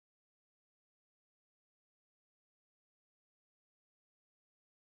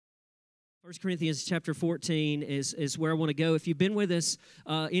First Corinthians chapter 14 is where I want to go. If you've been with us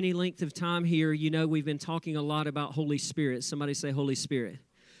any length of time here, you know we've been talking a lot about Holy Spirit. Somebody say Holy Spirit.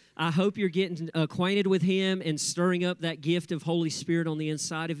 I hope you're getting acquainted with Him and stirring up that gift of Holy Spirit on the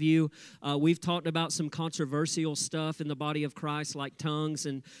inside of you. We've talked about some controversial stuff in the body of Christ, like tongues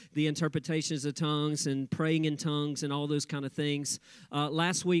and the interpretations of tongues and praying in tongues and all those kind of things.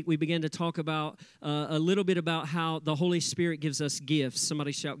 Last week, we began to talk about a little bit about how the Holy Spirit gives us gifts.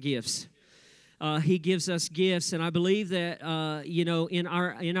 Somebody shout gifts. He gives us gifts, and I believe that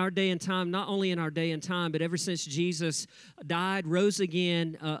in our day and time, not only in our day and time, but ever since Jesus died, rose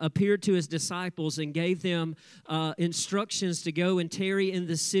again, appeared to His disciples, and gave them instructions to go and tarry in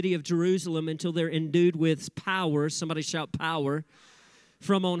the city of Jerusalem until they're endued with power. Somebody shout power.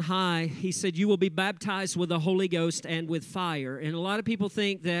 From on high, He said, you will be baptized with the Holy Ghost and with fire. And a lot of people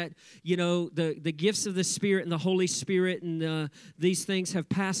think that, the gifts of the Spirit and the Holy Spirit and these things have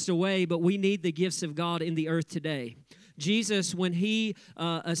passed away, but we need the gifts of God in the earth today. Jesus, when he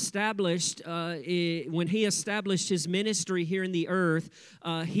established His ministry here in the earth,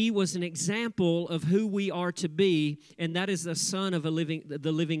 He was an example of who we are to be, and that is the Son of the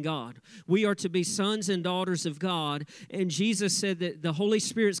living God. We are to be sons and daughters of God, and Jesus said that the Holy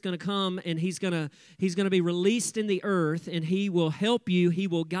Spirit's going to come, and He's going to be released in the earth, and He will help you, He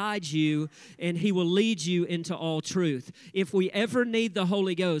will guide you, and He will lead you into all truth. If we ever need the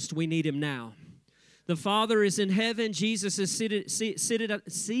Holy Ghost, we need Him now. The Father is in heaven. Jesus is sitting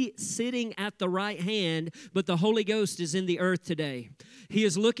at the right hand, but the Holy Ghost is in the earth today. He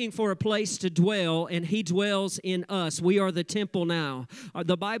is looking for a place to dwell, and He dwells in us. We are the temple now.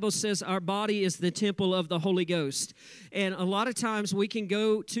 The Bible says our body is the temple of the Holy Ghost. And a lot of times we can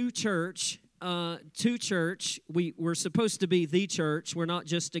go to church. We're supposed to be the church. We're not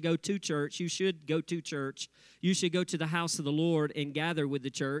just to go to church. You should go to church. You should go to the house of the Lord and gather with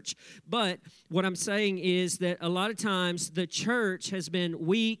the church. But what I'm saying is that a lot of times the church has been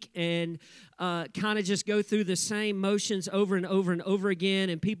weak and kind of just go through the same motions over and over and over again,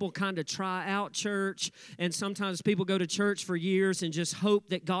 and people kind of try out church, and sometimes people go to church for years and just hope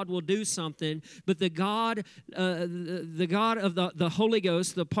that God will do something. But the God of the Holy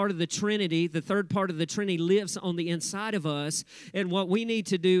Ghost, the part of the Trinity, the third part of the Trinity, lives on the inside of us, and what we need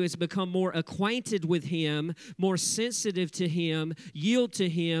to do is become more acquainted with Him, more sensitive to Him, yield to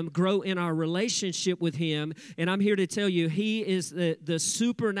Him, grow in our relationship with Him. And I'm here to tell you, He is the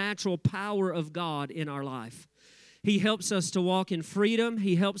supernatural power of God in our life. He helps us to walk in freedom.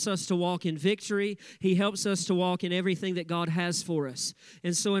 He helps us to walk in victory. He helps us to walk in everything that God has for us.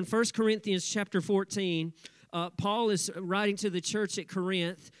 And so in 1 Corinthians chapter 14, Paul is writing to the church at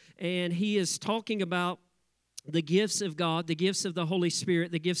Corinth, and he is talking about the gifts of God, the gifts of the Holy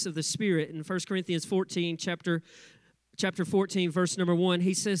Spirit, the gifts of the Spirit. In 1 Corinthians 14, chapter 14, verse number 1,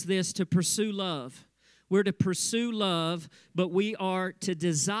 he says this, to pursue love. We're to pursue love, but we are to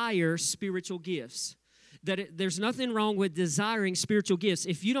desire spiritual gifts. There's nothing wrong with desiring spiritual gifts.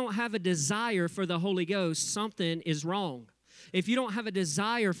 If you don't have a desire for the Holy Ghost, something is wrong. If you don't have a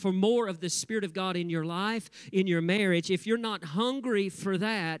desire for more of the Spirit of God in your life, in your marriage, if you're not hungry for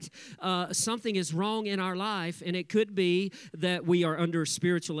that, something is wrong in our life, and it could be that we are under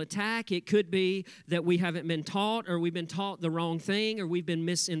spiritual attack. It could be that we haven't been taught, or we've been taught the wrong thing, or we've been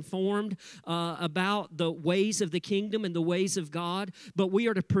misinformed about the ways of the kingdom and the ways of God, but we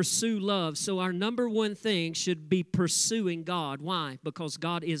are to pursue love. So our number one thing should be pursuing God. Why? Because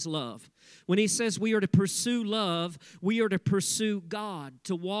God is love. When he says we are to pursue love, we are to pursue God,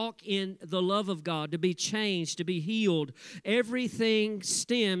 to walk in the love of God, to be changed, to be healed. Everything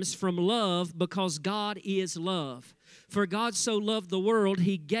stems from love because God is love. For God so loved the world,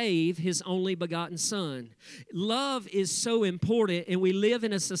 He gave His only begotten Son. Love is so important, and we live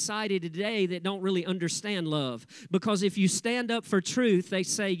in a society today that don't really understand love. Because if you stand up for truth, they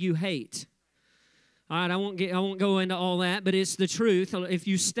say you hate. All right, I won't go into all that, but it's the truth. If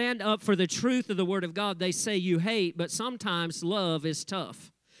you stand up for the truth of the Word of God, they say you hate, but sometimes love is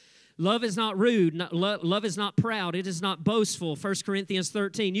tough. Love is not rude. Love is not proud. It is not boastful. 1 Corinthians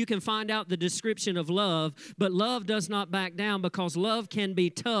 13, you can find out the description of love, but love does not back down because love can be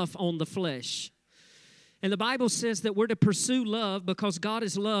tough on the flesh. And the Bible says that we're to pursue love because God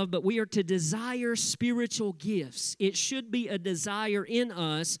is love, but we are to desire spiritual gifts. It should be a desire in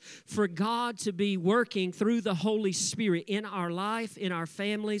us for God to be working through the Holy Spirit in our life, in our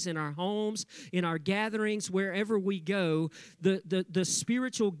families, in our homes, in our gatherings, wherever we go, the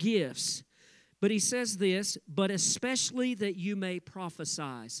spiritual gifts. But he says this, but especially that you may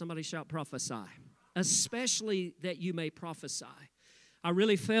prophesy. Somebody shout prophesy. Especially that you may prophesy. I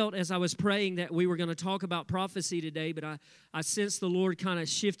really felt as I was praying that we were going to talk about prophecy today, but I sensed the Lord kind of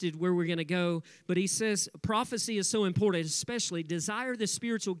shifted where we're going to go. But he says prophecy is so important, especially desire the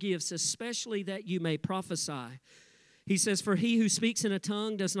spiritual gifts, especially that you may prophesy. He says, for he who speaks in a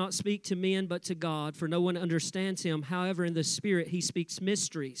tongue does not speak to men but to God, for no one understands him. However, in the Spirit he speaks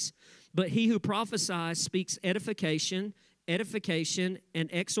mysteries. But he who prophesies speaks edification, and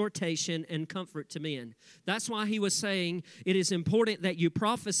exhortation and comfort to men. That's why he was saying it is important that you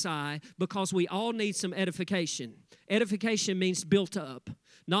prophesy, because we all need some edification. Edification means built up.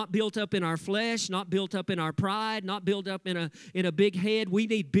 Not built up in our flesh, not built up in our pride, not built up in a big head. We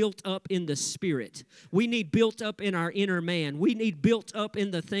need built up in the Spirit. We need built up in our inner man. We need built up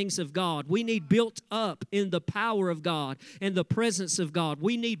in the things of God. We need built up in the power of God and the presence of God.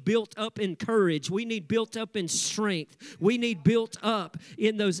 We need built up in courage. We need built up in strength. We need built up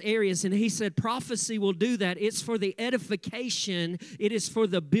in those areas. And he said prophecy will do that. It's for the edification. It is for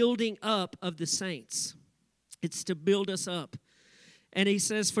the building up of the saints. It's to build us up. And he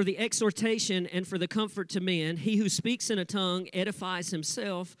says, for the exhortation and for the comfort to men, he who speaks in a tongue edifies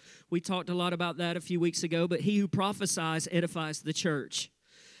himself. We talked a lot about that a few weeks ago, but he who prophesies edifies the church.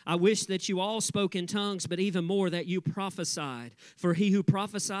 I wish that you all spoke in tongues, but even more that you prophesied. For he who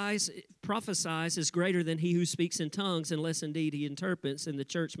prophesies is greater than he who speaks in tongues, unless indeed he interprets, and the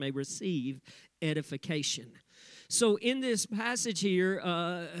church may receive edification. So in this passage here,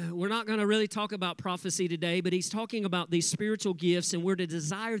 we're not going to really talk about prophecy today, but he's talking about these spiritual gifts, and we're to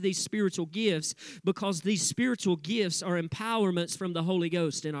desire these spiritual gifts because these spiritual gifts are empowerments from the Holy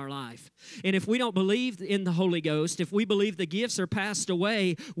Ghost in our life. And if we don't believe in the Holy Ghost, if we believe the gifts are passed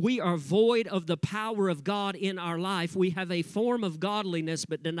away, we are void of the power of God in our life. We have a form of godliness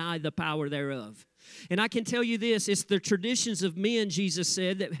but deny the power thereof. And I can tell you this, it's the traditions of men, Jesus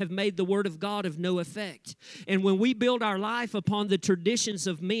said, that have made the word of God of no effect. And when we build our life upon the traditions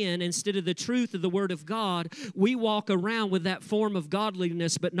of men instead of the truth of the word of God, we walk around with that form of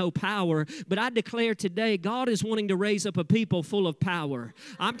godliness but no power. But I declare today, God is wanting to raise up a people full of power.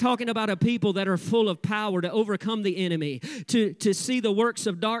 I'm talking about a people that are full of power to overcome the enemy, to see the works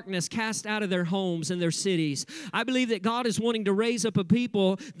of darkness cast out of their homes and their cities. I believe that God is wanting to raise up a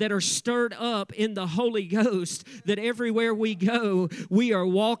people that are stirred up in the Holy Ghost, that everywhere we go, we are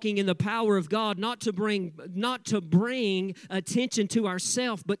walking in the power of God, not to bring attention to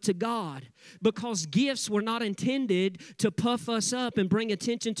ourselves, but to God. Because gifts were not intended to puff us up and bring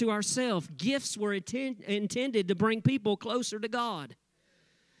attention to ourselves. Gifts were intended to bring people closer to God.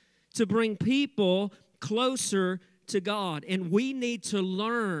 To bring people closer to God. And we need to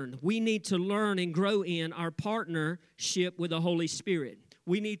learn and grow in our partnership with the Holy Spirit.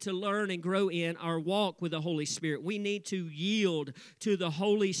 We need to learn and grow in our walk with the Holy Spirit. We need to yield to the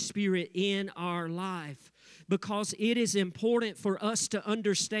Holy Spirit in our life, because it is important for us to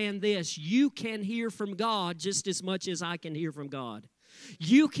understand this. You can hear from God just as much as I can hear from God.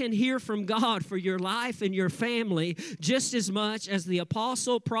 You can hear from God for your life and your family just as much as the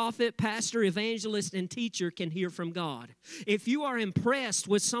apostle, prophet, pastor, evangelist, and teacher can hear from God. If you are impressed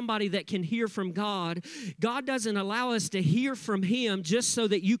with somebody that can hear from God, God doesn't allow us to hear from Him just so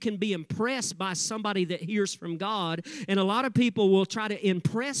that you can be impressed by somebody that hears from God. And a lot of people will try to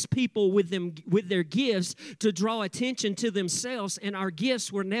impress people with their gifts to draw attention to themselves, and our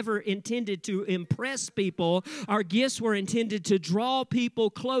gifts were never intended to impress people. Our gifts were intended to draw people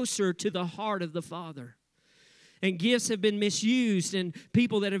closer to the heart of the Father. And gifts have been misused, and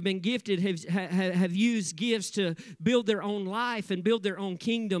people that have been gifted have used gifts to build their own life and build their own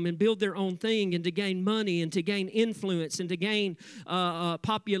kingdom and build their own thing, and to gain money and to gain influence and to gain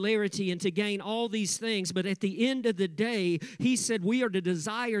popularity and to gain all these things. But at the end of the day, he said we are to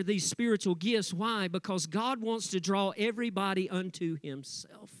desire these spiritual gifts. Why? Because God wants to draw everybody unto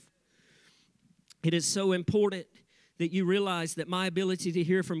Himself. It is so important that you realize that my ability to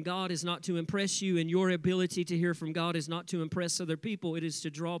hear from God is not to impress you, and your ability to hear from God is not to impress other people. It is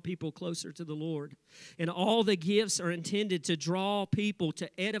to draw people closer to the Lord. And all the gifts are intended to draw people, to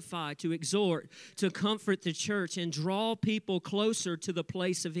edify, to exhort, to comfort the church, and draw people closer to the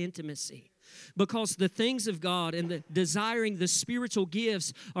place of intimacy. Because the things of God and the desiring the spiritual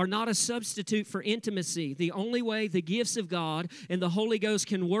gifts are not a substitute for intimacy. The only way the gifts of God and the Holy Ghost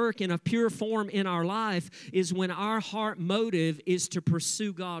can work in a pure form in our life is when our heart motive is to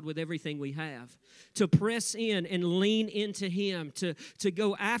pursue God with everything we have, to press in and lean into Him, to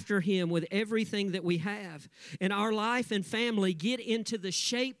go after Him with everything that we have. And our life and family get into the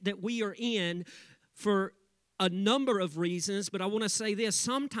shape that we are in for a number of reasons, but I want to say this.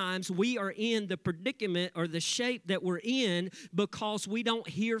 Sometimes we are in the predicament or the shape that we're in because we don't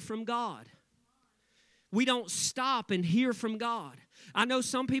hear from God. We don't stop and hear from God. I know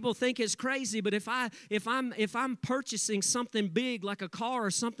some people think it's crazy, but if I'm purchasing something big like a car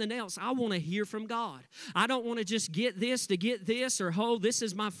or something else, I want to hear from God. I don't want to just get this to get this, or this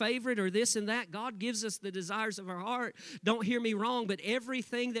is my favorite, or this and that. God gives us the desires of our heart. Don't hear me wrong, but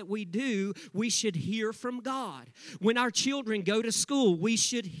everything that we do, we should hear from God. When our children go to school, we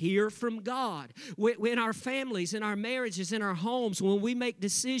should hear from God. When our families, in our marriages, in our homes, when we make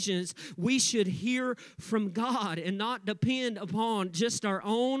decisions, we should hear from God and not depend upon just our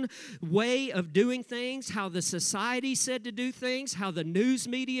own way of doing things, how the society said to do things, how the news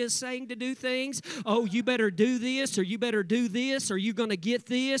media is saying to do things. Oh, you better do this, or you better do this, or you're going to get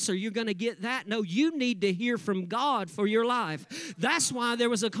this, or you're going to get that. No, you need to hear from God for your life. That's why there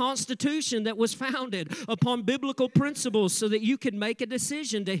was a constitution that was founded upon biblical principles, so that you could make a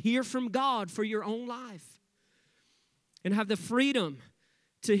decision to hear from God for your own life and have the freedom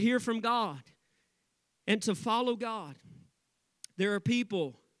to hear from God and to follow God. There are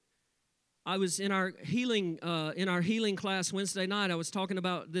people. I was in our healing class Wednesday night. I was talking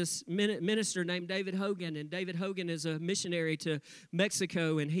about this minister named David Hogan, and David Hogan is a missionary to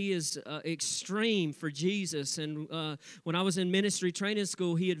Mexico, and he is extreme for Jesus. And when I was in ministry training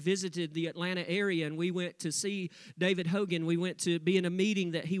school, he had visited the Atlanta area, and we went to see David Hogan. We went to be in a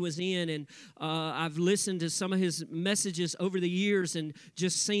meeting that he was in, and I've listened to some of his messages over the years and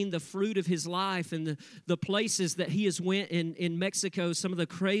just seen the fruit of his life and the places that he has went in Mexico, some of the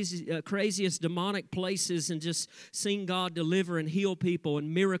craziest demonic places, and just seeing God deliver and heal people,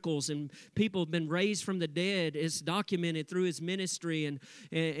 and miracles, and people have been raised from the dead. It's documented through his ministry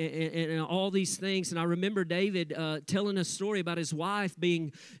and all these things. And I remember David telling a story about his wife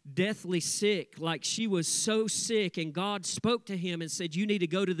being deathly sick, like she was so sick, and God spoke to him and said, you need to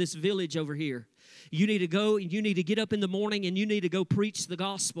go to this village over here. You need to go, and you need to get up in the morning, and you need to go preach the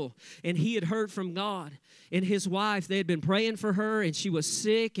gospel. And he had heard from God. And his wife, they had been praying for her, and she was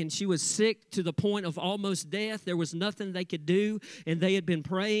sick to the point of almost death. There was nothing they could do, and they had been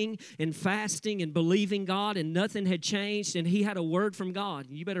praying and fasting and believing God, and nothing had changed. And he had a word from God.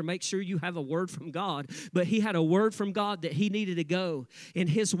 You better make sure you have a word from God. But he had a word from God that he needed to go. And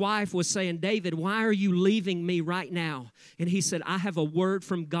his wife was saying, David, why are you leaving me right now? And he said, I have a word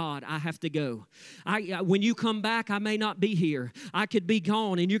from God. I have to go. When you come back, I may not be here. I could be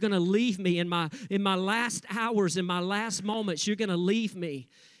gone, and you're going to leave me in my last hours, in my last moments. You're going to leave me.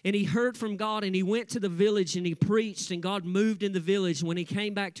 And he heard from God, and he went to the village, and he preached, and God moved in the village. When he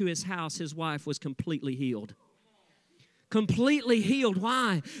came back to his house, his wife was completely healed. Completely healed.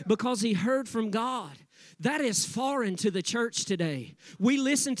 Why? Because he heard from God. That is foreign to the church today. We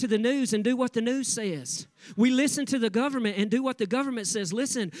listen to the news and do what the news says. We listen to the government and do what the government says.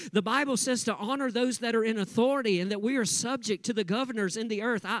 Listen, the Bible says to honor those that are in authority, and that we are subject to the governors in the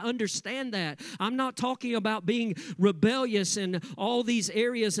earth. I understand that. I'm not talking about being rebellious in all these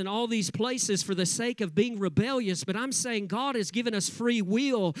areas and all these places for the sake of being rebellious, but I'm saying God has given us free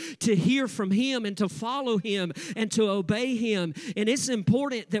will to hear from Him and to follow Him and to obey Him. And it's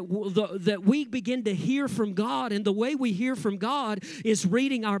important that we begin to hear from God, and the way we hear from God is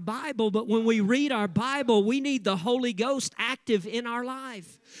reading our Bible. But when we read our Bible, we need the Holy Ghost active in our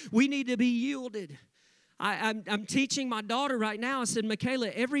life. We need to be yielded. I'm teaching my daughter right now. I said, Michaela,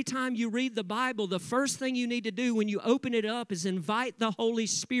 every time you read the Bible, the first thing you need to do when you open it up is invite the Holy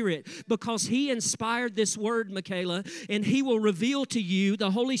Spirit, because He inspired this word, Michaela, and He will reveal to you,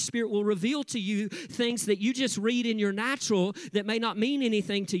 the Holy Spirit will reveal to you things that you just read in your natural that may not mean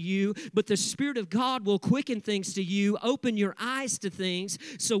anything to you, but the Spirit of God will quicken things to you, open your eyes to things.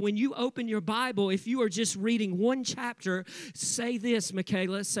 So when you open your Bible, if you are just reading one chapter, say this,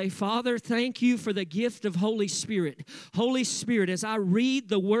 Michaela, say, Father, thank you for the gift of Holy Spirit. Holy Spirit, as I read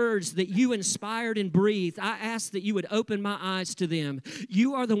the words that you inspired and breathed, I ask that you would open my eyes to them.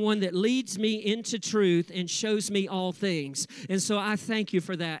 You are the one that leads me into truth and shows me all things. And so I thank you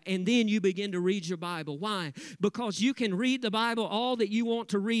for that. And then you begin to read your Bible. Why? Because you can read the Bible all that you want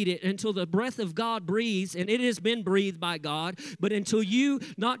to read it until the breath of God breathes, and it has been breathed by God, but until you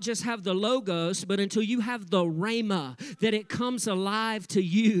not just have the Logos, but until you have the Rhema, that it comes alive to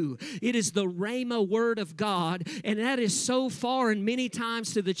you. It is the Rhema word of God, and that is so foreign many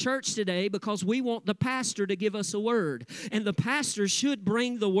times to the church today, because we want the pastor to give us a word, and the pastor should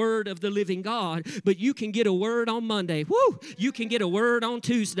bring the word of the living God. But you can get a word on Monday. Woo! You can get a word on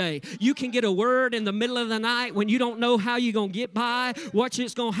Tuesday. You can get a word in the middle of the night when you don't know how you're going to get by, what's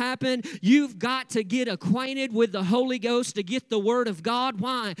going to happen. You've got to get acquainted with the Holy Ghost to get the word of God.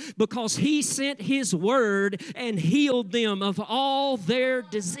 Why? Because He sent His word and healed them of all their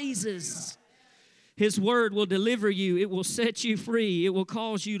diseases. His word will deliver you. It will set you free. It will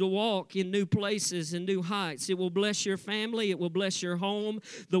cause you to walk in new places and new heights. It will bless your family. It will bless your home.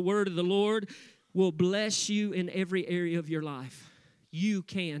 The word of the Lord will bless you in every area of your life. You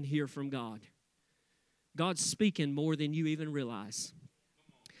can hear from God. God's speaking more than you even realize.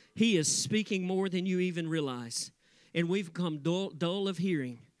 He is speaking more than you even realize. And we've become dull of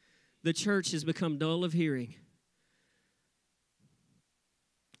hearing. The church has become dull of hearing.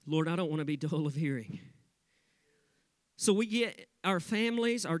 Lord, I don't want to be dull of hearing. So we get our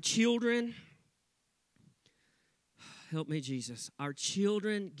families, our children. Help me, Jesus. Our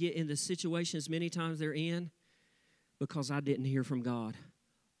children get in the situations many times they're in because I didn't hear from God.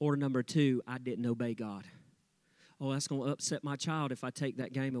 Or number two, I didn't obey God. Oh, that's going to upset my child if I take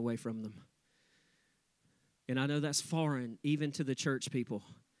that game away from them. And I know that's foreign even to the church people.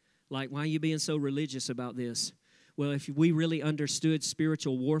 Like, why are you being so religious about this? Well, if we really understood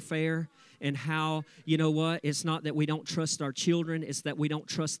spiritual warfare and how, you know what, it's not that we don't trust our children, it's that we don't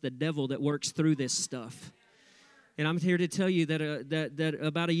trust the devil that works through this stuff. And I'm here to tell you that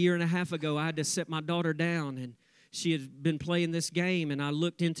about a year and a half ago, I had to sit my daughter down, and she had been playing this game, and I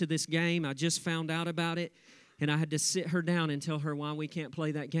looked into this game. I just found out about it, and I had to sit her down and tell her why we can't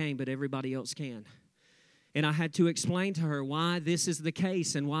play that game, but everybody else can. And I had to explain to her why this is the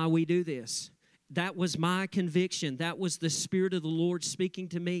case and why we do this. That was my conviction. That was the Spirit of the Lord speaking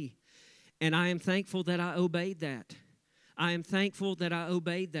to me. And I am thankful that I obeyed that. I am thankful that I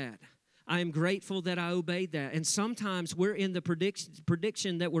obeyed that. I am grateful that I obeyed that. And sometimes we're in the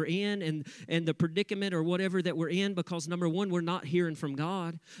prediction that we're in and the predicament or whatever that we're in because, number one, we're not hearing from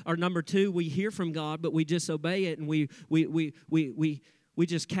God. Or number two, we hear from God, but we disobey it and we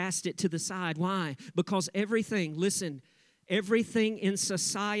just cast it to the side. Why? Because everything in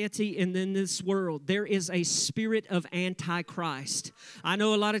society and in this world, there is a spirit of Antichrist. I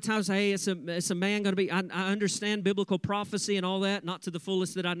know a lot of times, hey, it's a man going to be, I understand biblical prophecy and all that, not to the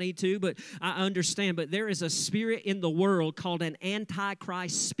fullest that I need to, but I understand. But there is a spirit in the world called an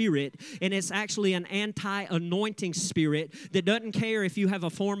Antichrist spirit, and it's actually an anti-anointing spirit that doesn't care if you have a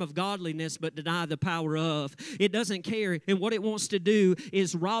form of godliness but deny the power of. It doesn't care, and what it wants to do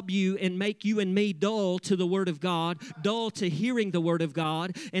is rob you and make you and me dull to the Word of God, dull to hearing the Word of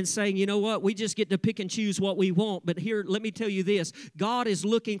God, and saying, you know what, we just get to pick and choose what we want. But here, let me tell you this, God is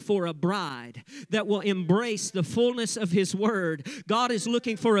looking for a bride that will embrace the fullness of His Word. God is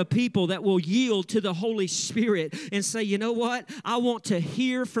looking for a people that will yield to the Holy Spirit and say, you know what, I want to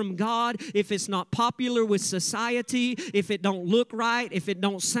hear from God. If it's not popular with society, if it don't look right, if it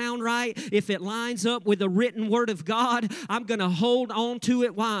don't sound right, if it lines up with the written Word of God, I'm going to hold on to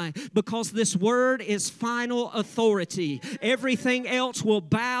it. Why? Because this Word is final authority. Everything else will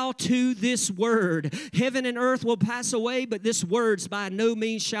bow to this Word. Heaven and earth will pass away, but this Word's by no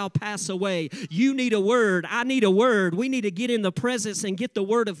means shall pass away. You need a word. I need a word. We need to get in the presence and get the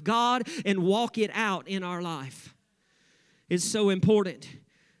Word of God and walk it out in our life. It's so important.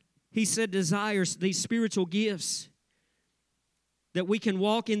 He said desires these spiritual gifts, that we can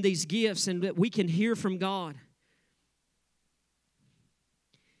walk in these gifts and that we can hear from God.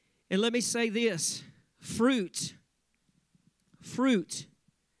 And let me say this, fruit,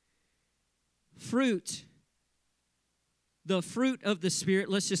 the fruit of the Spirit.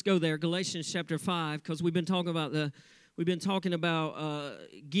 Let's just go there, Galatians chapter 5, because we've been talking about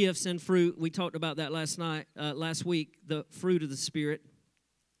gifts and fruit. We talked about that last week, the fruit of the Spirit.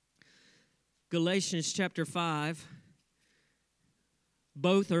 Galatians chapter 5.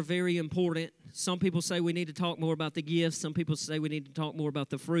 Both are very important. Some people say we need to talk more about the gifts. Some people say we need to talk more about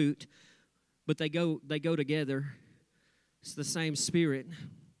the fruit. But they go together. It's the same Spirit,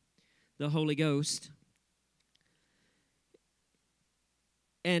 the Holy Ghost.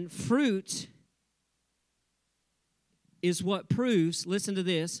 And fruit is what proves, listen to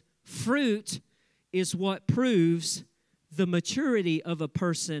this, fruit is what proves the maturity of a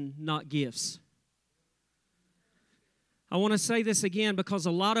person, not gifts. I want to say this again because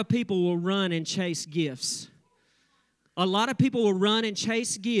a lot of people will run and chase gifts. A lot of people will run and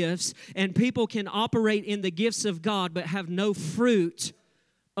chase gifts, and people can operate in the gifts of God but have no fruit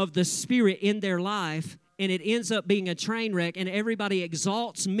of the Spirit in their life, and it ends up being a train wreck, and everybody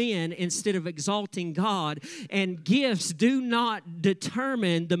exalts men instead of exalting God. And gifts do not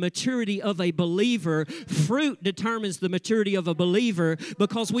determine the maturity of a believer. Fruit determines the maturity of a believer,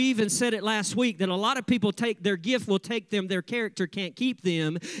 because we even said it last week that a lot of people take their gift will take them, their character can't keep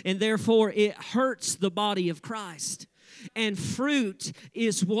them, and therefore it hurts the body of Christ. And fruit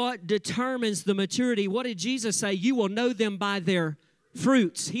is what determines the maturity. What did Jesus say? You will know them by their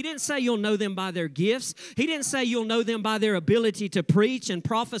fruits. He didn't say you'll know them by their gifts. He didn't say you'll know them by their ability to preach and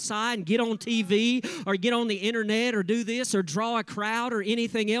prophesy and get on TV or get on the internet or do this or draw a crowd or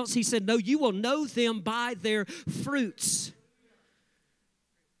anything else. He said, no, you will know them by their fruits.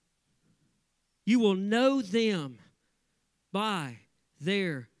 You will know them by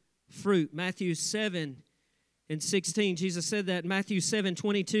their fruit. Matthew 7:16, Jesus said that. Matthew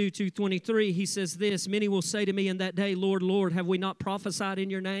 7:22-23, he says this, many will say to me in that day, Lord, Lord, have we not prophesied in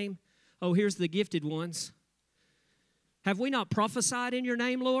your name? Oh, here's the gifted ones. Have we not prophesied in your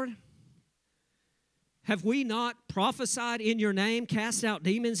name, Lord? Have we not prophesied in your name, cast out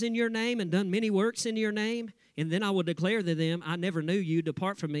demons in your name, and done many works in your name? And then I will declare to them, I never knew you.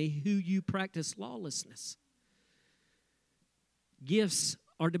 Depart from me, who you practice lawlessness. Gifts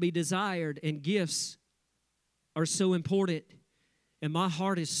are to be desired, and gifts are so important. And my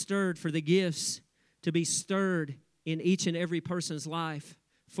heart is stirred for the gifts to be stirred in each and every person's life,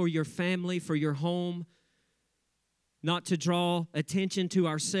 for your family, for your home, not to draw attention to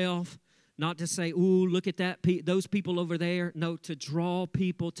ourselves, not to say, ooh, look at that, those people over there. No, to draw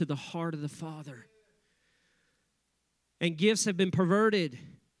people to the heart of the Father. And gifts have been perverted.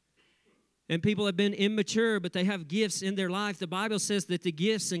 And people have been immature, but they have gifts in their life. The Bible says that the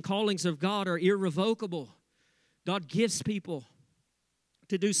gifts and callings of God are irrevocable. God gives people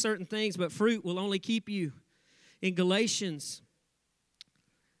to do certain things, but fruit will only keep you. In Galatians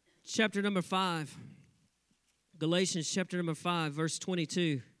chapter number 5, Galatians chapter number 5, verse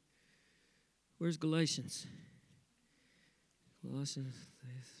 22. Where's Galatians? Galatians,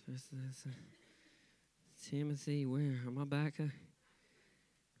 Timothy, where? Am I back?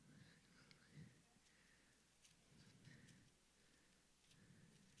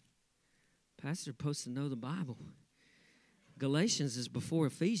 Pastor supposed to know the Bible. Galatians is before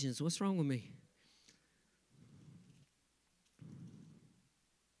Ephesians. What's wrong with me?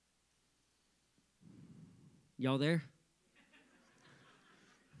 Y'all there?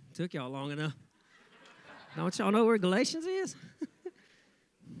 Took y'all long enough. Don't y'all know where Galatians is?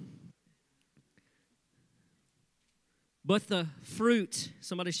 But the fruit,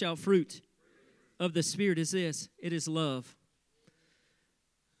 somebody shout fruit, of the Spirit is this. It is love.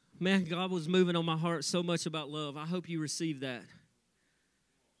 Man, God was moving on my heart so much about love. I hope you received that.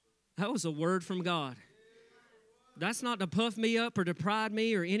 That was a word from God. That's not to puff me up or to pride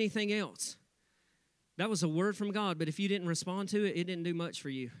me or anything else. That was a word from God, but if you didn't respond to it, it didn't do much for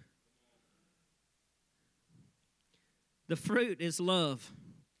you. The fruit is love.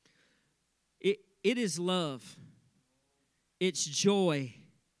 It is love. It's joy.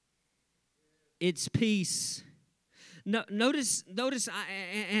 It's peace. No, notice,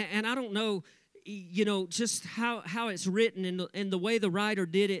 and I don't know, just how it's written and the way the writer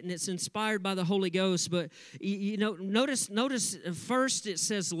did it, and it's inspired by the Holy Ghost. But notice first it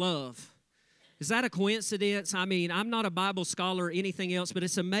says love. Is that a coincidence? I mean, I'm not a Bible scholar or anything else, but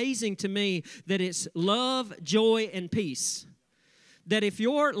it's amazing to me that it's love, joy, and peace. That if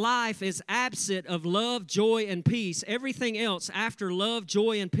your life is absent of love, joy, and peace, everything else after love,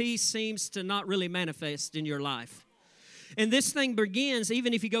 joy, and peace seems to not really manifest in your life. And this thing begins,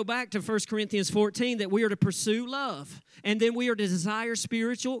 even if you go back to 1 Corinthians 14, that we are to pursue love. And then we are to desire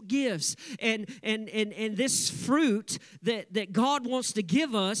spiritual gifts. And this fruit that God wants to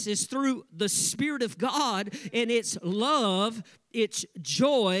give us is through the Spirit of God. And it's love, it's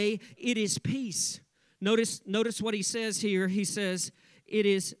joy, it is peace. Notice what he says here. He says, it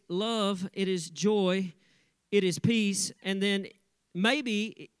is love, it is joy, it is peace. And then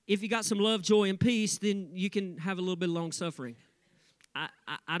maybe if you got some love, joy, and peace, then you can have a little bit of long suffering.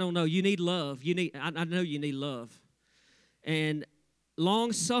 I don't know. You need love. I know you need love. And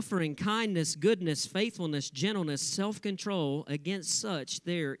long suffering, kindness, goodness, faithfulness, gentleness, self-control, against such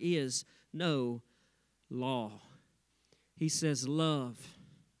there is no law. He says love.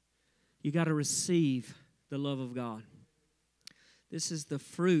 You got to receive the love of God. This is the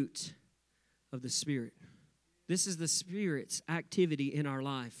fruit of the Spirit. This is the Spirit's activity in our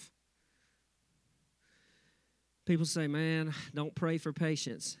life. People say, man, don't pray for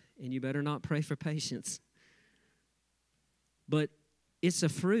patience. And you better not pray for patience. But it's a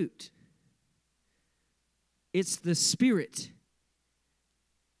fruit. It's the Spirit.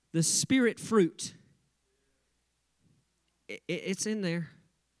 The Spirit fruit. It's in there.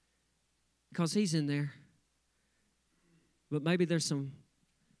 Because He's in there. But maybe there's some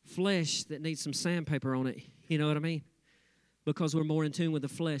flesh that needs some sandpaper on it. You know what I mean? Because we're more in tune with the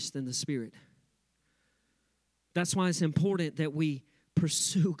flesh than the Spirit. That's why it's important that we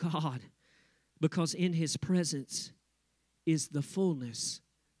pursue God. Because in His presence is the fullness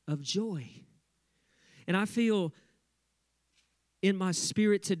of joy. And I feel in my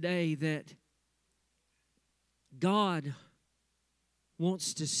spirit today that God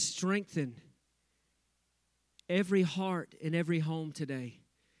wants to strengthen every heart and every home today.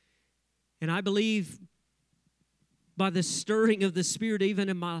 And I believe by the stirring of the Spirit, even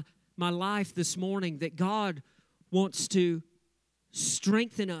in my life this morning, that God wants to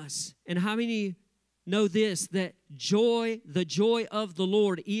strengthen us. And how many know this, that the joy of the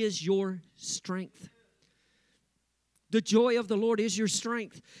Lord is your strength? The joy of the Lord is your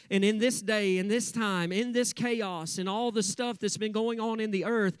strength. And in this day, in this time, in this chaos, and all the stuff that's been going on in the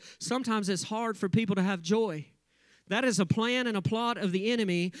earth, sometimes it's hard for people to have joy. That is a plan and a plot of the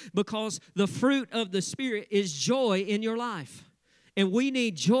enemy, because the fruit of the Spirit is joy in your life. And we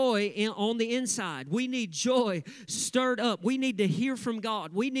need joy on the inside. We need joy stirred up. We need to hear from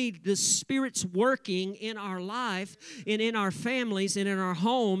God. We need the Spirit's working in our life and in our families and in our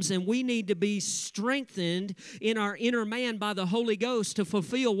homes. And we need to be strengthened in our inner man by the Holy Ghost to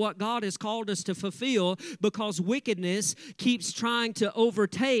fulfill what God has called us to fulfill, because wickedness keeps trying to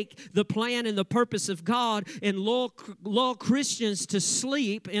overtake the plan and the purpose of God and lull Christians to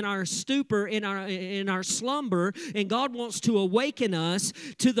sleep in our stupor, in our slumber. And God wants to awaken us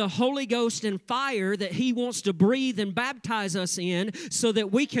to the Holy Ghost and fire that He wants to breathe and baptize us in, so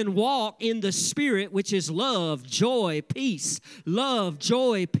that we can walk in the Spirit, which is love, joy, peace. Love,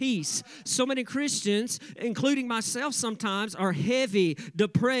 joy, peace. So many Christians, including myself sometimes, are heavy,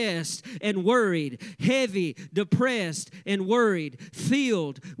 depressed, and worried. Heavy, depressed, and worried.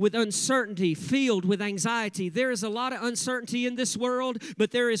 Filled with uncertainty, filled with anxiety. There is a lot of uncertainty in this world, but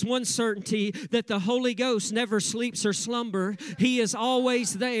there is one certainty, that the Holy Ghost never sleeps or slumber. He is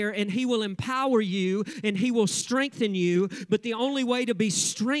always there, and He will empower you, and He will strengthen you. But the only way to be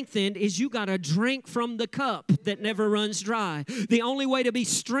strengthened is you got to drink from the cup that never runs dry. The only way to be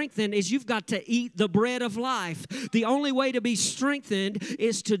strengthened is you've got to eat the bread of life. The only way to be strengthened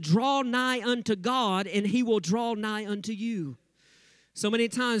is to draw nigh unto God, and He will draw nigh unto you. So many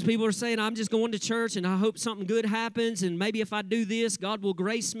times people are saying, I'm just going to church and I hope something good happens, and maybe if I do this, God will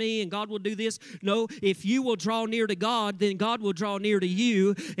grace me and God will do this. No, if you will draw near to God, then God will draw near to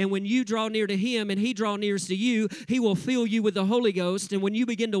you. And when you draw near to Him and He draws near to you, He will fill you with the Holy Ghost. And when you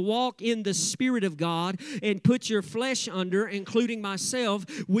begin to walk in the Spirit of God and put your flesh under, including myself,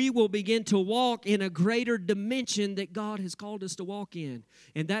 we will begin to walk in a greater dimension that God has called us to walk in.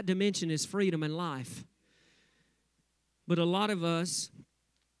 And that dimension is freedom and life. But a lot of us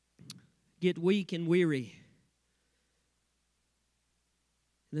get weak and weary.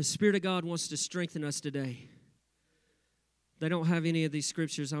 And the Spirit of God wants to strengthen us today. They don't have any of these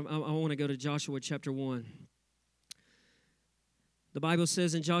scriptures. I want to go to Joshua chapter 1. The Bible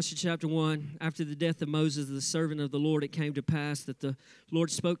says in Joshua chapter 1, after the death of Moses, the servant of the Lord, it came to pass that the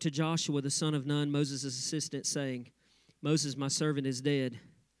Lord spoke to Joshua, the son of Nun, Moses' assistant, saying, Moses, my servant, is dead.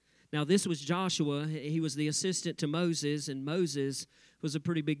 Now, this was Joshua. He was the assistant to Moses, and Moses was a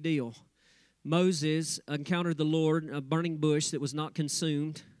pretty big deal. Moses encountered the Lord in a burning bush that was not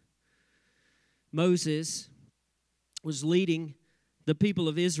consumed. Moses was leading the people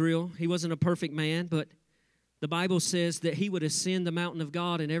of Israel. He wasn't a perfect man, but the Bible says that he would ascend the mountain of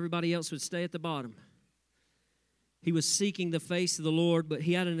God and everybody else would stay at the bottom. He was seeking the face of the Lord, but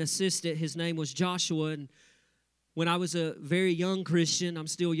he had an assistant. His name was Joshua, and when I was a very young Christian, I'm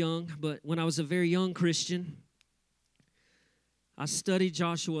still young, but when I was a very young Christian, I studied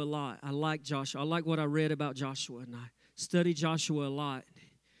Joshua a lot. I liked Joshua. I like what I read about Joshua, and I studied Joshua a lot.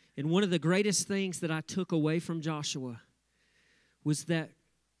 And one of the greatest things that I took away from Joshua was that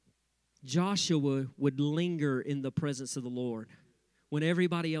Joshua would linger in the presence of the Lord when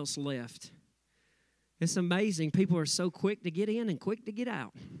everybody else left. It's amazing. People are so quick to get in and quick to get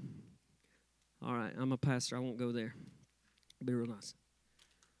out. All right, I'm a pastor. I won't go there. It'll be real nice.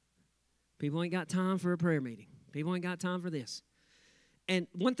 People ain't got time for a prayer meeting. People ain't got time for this. And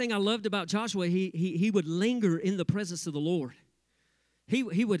one thing I loved about Joshua, he would linger in the presence of the Lord. He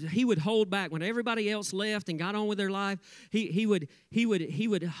would hold back when everybody else left and got on with their life. He would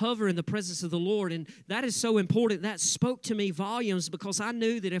hover in the presence of the Lord, and that is so important. That spoke to me volumes, because I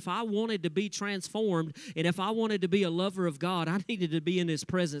knew that if I wanted to be transformed and if I wanted to be a lover of God, I needed to be in His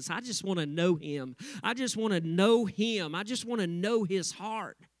presence. I just want to know Him. I just want to know Him. I just want to know His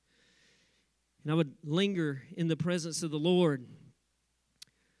heart. And I would linger in the presence of the Lord.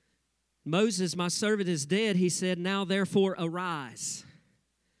 Moses, my servant, is dead. He said, now therefore arise.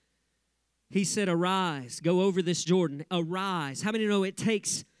 He said, arise, go over this Jordan, arise. How many know it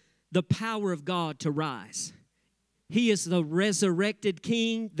takes the power of God to rise? He is the resurrected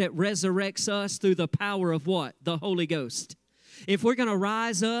King that resurrects us through the power of what? The Holy Ghost. If we're going to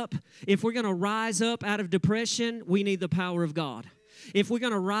rise up, out of depression, we need the power of God. If we're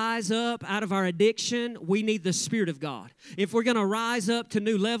going to rise up out of our addiction, we need the Spirit of God. If we're going to rise up to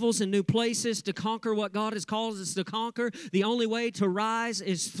new levels and new places to conquer what God has called us to conquer, the only way to rise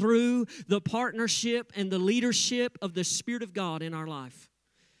is through the partnership and the leadership of the Spirit of God in our life.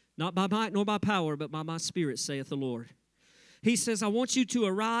 Not by might nor by power, but by my Spirit, saith the Lord. He says, I want you to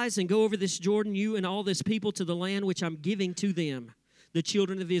arise and go over this Jordan, you and all this people, to the land which I'm giving to them, the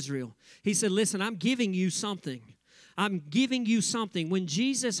children of Israel. He said, listen, I'm giving you something. I'm giving you something. When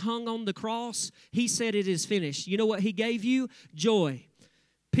Jesus hung on the cross, he said it is finished. You know what he gave you? Joy,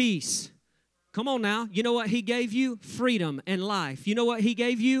 peace. Come on now. You know what he gave you? Freedom and life. You know what he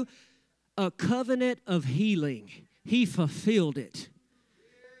gave you? A covenant of healing. He fulfilled it.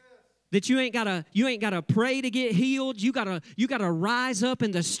 That you ain't gotta pray to get healed. You gotta rise up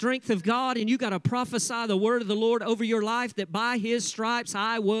in the strength of God, and you gotta prophesy the word of the Lord over your life, that by his stripes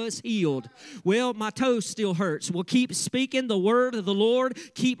I was healed. Well, my toes still hurts. Well, keep speaking the word of the Lord.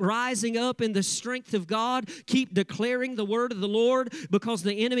 Keep rising up in the strength of God. Keep declaring the word of the Lord, because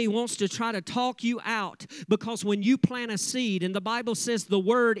the enemy wants to try to talk you out. Because when you plant a seed, and the Bible says the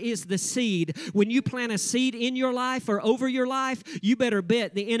word is the seed, when you plant a seed in your life or over your life, you better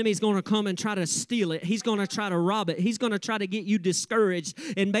bet the enemy's going to come and try to steal it. He's going to try to rob it. He's going to try to get you discouraged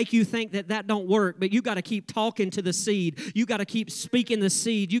and make you think that don't work. But you got to keep talking to the seed. You got to keep speaking the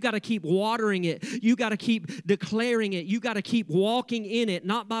seed. You got to keep watering it. You got to keep declaring it. You got to keep walking in it,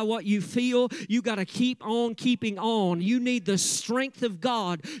 not by what you feel. You got to keep on keeping on. You need the strength of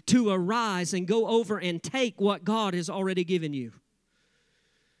God to arise and go over and take what God has already given you.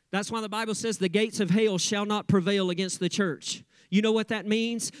 That's why the Bible says the gates of hell shall not prevail against the church. You know what that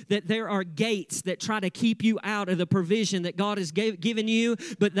means? That there are gates that try to keep you out of the provision that God has given you,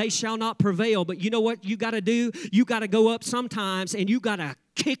 but they shall not prevail. But you know what you got to do? You got to go up sometimes, and you got to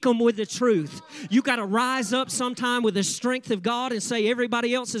kick them with the truth. You got to rise up sometime with the strength of God and say,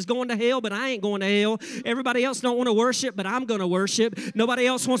 everybody else is going to hell, but I ain't going to hell. Everybody else don't want to worship, but I'm going to worship. Nobody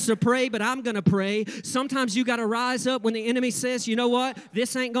else wants to pray, but I'm going to pray. Sometimes you got to rise up when the enemy says, you know what,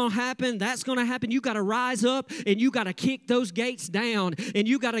 this ain't going to happen, that's going to happen. You got to rise up, and you got to kick those gates down, and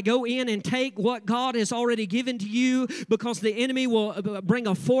you got to go in and take what God has already given to you, because the enemy will bring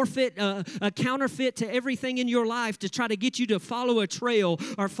a forfeit, a counterfeit to everything in your life to try to get you to follow a trail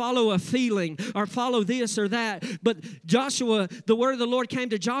or follow a feeling or follow this or that. But Joshua, the word of the Lord came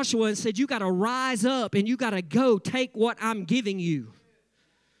to Joshua and said, you got to rise up and you got to go take what I'm giving you.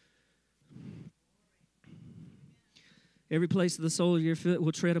 Every place the sole of your foot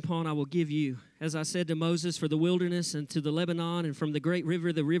will tread upon, I will give you. As I said to Moses, for the wilderness and to the Lebanon and from the great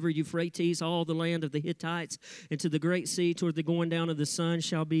river, the river Euphrates, all the land of the Hittites, and to the great sea toward the going down of the sun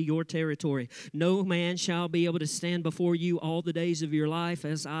shall be your territory. No man shall be able to stand before you all the days of your life.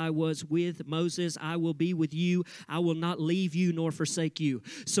 As I was with Moses, I will be with you. I will not leave you nor forsake you.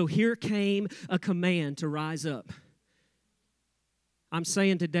 So here came a command to rise up. I'm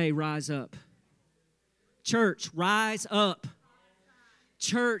saying today, rise up. Church, rise up.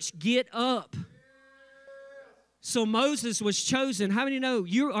 Church, get up. So Moses was chosen. How many know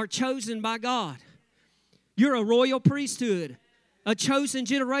you are chosen by God? You're a royal priesthood, a chosen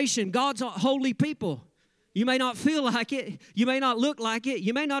generation, God's holy people. You may not feel like it. You may not look like it.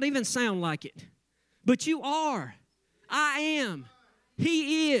 You may not even sound like it. But you are. I am.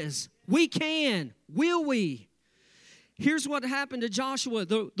 He is. We can. Will we? Here's what happened to Joshua.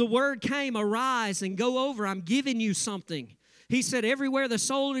 The word came, arise and go over. I'm giving you something. He said, everywhere the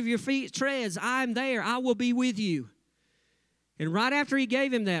sole of your feet treads, I'm there. I will be with you. And right after he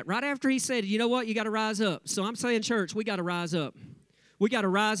gave him that, right after he said, you know what, you got to rise up. So I'm saying, church, we got to rise up. We got to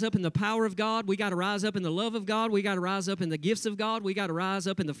rise up in the power of God. We got to rise up in the love of God. We got to rise up in the gifts of God. We got to rise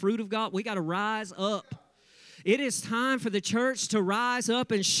up in the fruit of God. We got to rise up. It is time for the church to rise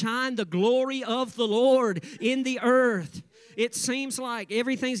up and shine the glory of the Lord in the earth. It seems like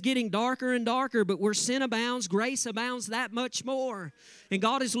everything's getting darker and darker, but where sin abounds, grace abounds that much more. And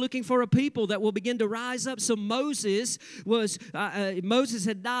God is looking for a people that will begin to rise up. So Moses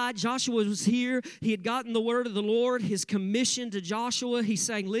had died. Joshua was here. He had gotten the word of the Lord, his commission to Joshua. He's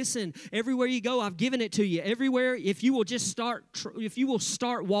saying, listen, everywhere you go, I've given it to you. Everywhere, if you will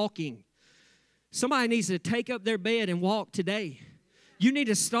start walking. Somebody needs to take up their bed and walk today. You need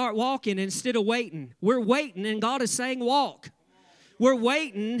to start walking instead of waiting. We're waiting, and God is saying walk. We're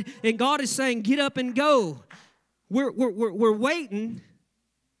waiting, and God is saying get up and go. We're waiting,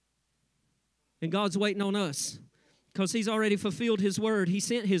 and God's waiting on us because he's already fulfilled his word. He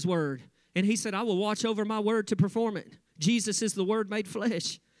sent his word, and he said, I will watch over my word to perform it. Jesus is the word made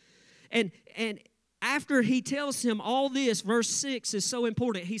flesh. And after he tells him all this, verse 6 is so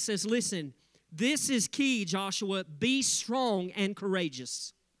important. He says, listen, this is key, Joshua. Be strong and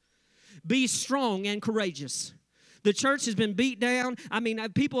courageous. Be strong and courageous. The church has been beat down. I mean,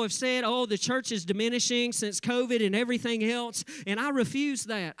 people have said, oh, the church is diminishing since COVID and everything else. And I refuse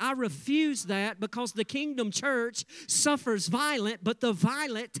that. I refuse that because the kingdom church suffers violent, but the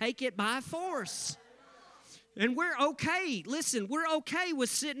violent take it by force. And we're okay. Listen, we're okay with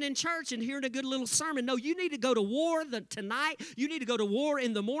sitting in church and hearing a good little sermon. No, you need to go to war tonight. You need to go to war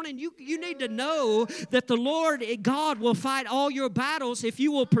in the morning. You need to know that the Lord God will fight all your battles if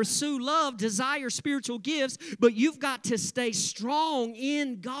you will pursue love, desire spiritual gifts, but you've got to stay strong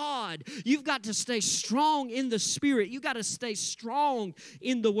in God. You've got to stay strong in the Spirit. You've got to stay strong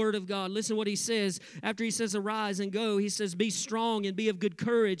in the Word of God. Listen what he says. After he says, arise and go, he says, be strong and be of good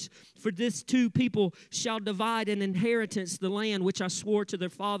courage, for this two people shall divide an inheritance, the land which I swore to their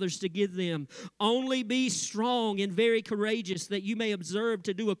fathers to give them. Only be strong and very courageous, that you may observe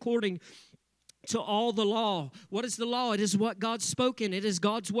to do according to all the law. What is the law? It is what God's spoken. It is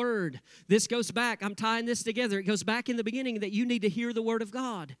God's word. This goes back. I'm tying this together. It goes back in the beginning that you need to hear the word of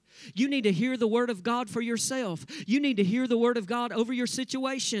God. You need to hear the word of God for yourself. You need to hear the word of God over your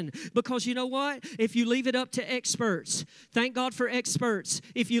situation. Because you know what? If you leave it up to experts, thank God for experts.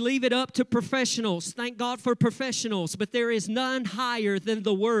 If you leave it up to professionals, thank God for professionals. But there is none higher than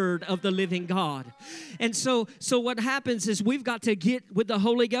the word of the living God. And so what happens is we've got to get with the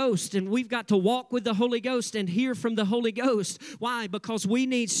Holy Ghost, and we've got to walk with the Holy Ghost and hear from the Holy Ghost. Why? Because we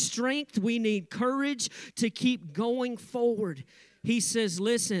need strength, we need courage to keep going forward. He says,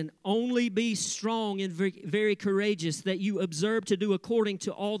 listen, only be strong and very, very courageous, that you observe to do according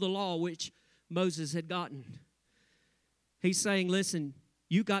to all the law which Moses had gotten. He's saying, listen,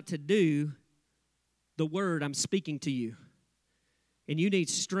 you got to do the word I'm speaking to you. And you need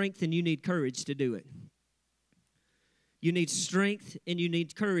strength and you need courage to do it. You need strength and you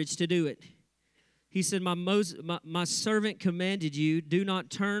need courage to do it. He said, my servant commanded you, do not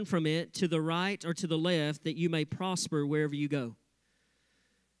turn from it to the right or to the left, that you may prosper wherever you go.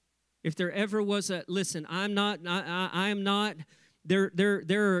 If there ever was listen, I am not, there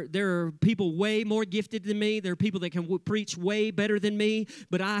are people way more gifted than me. There are people that can preach way better than me.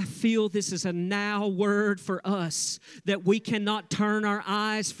 But I feel this is a now word for us, that we cannot turn our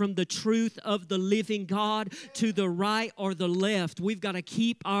eyes from the truth of the living God to the right or the left. We've got to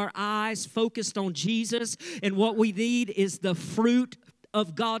keep our eyes focused on Jesus. And what we need is the fruit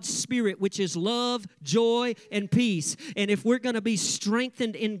of God's Spirit, which is love, joy, and peace. And if we're going to be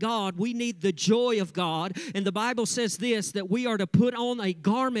strengthened in God, we need the joy of God. And the Bible says this, that we are to put on a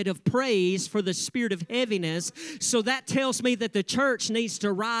garment of praise for the spirit of heaviness. So that tells me that the church needs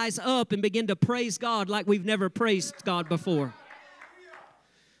to rise up and begin to praise God like we've never praised God before.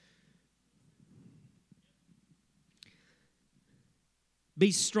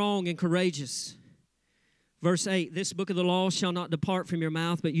 Be strong and courageous. Verse 8, this book of the law shall not depart from your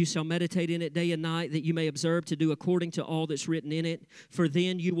mouth, but you shall meditate in it day and night, that you may observe to do according to all that's written in it. For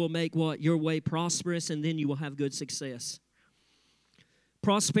then you will make what? Your way prosperous, and then you will have good success.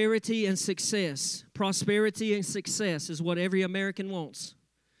 Prosperity and success. Prosperity and success is what every American wants.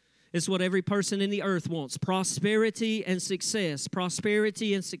 It's what every person in the earth wants. Prosperity and success.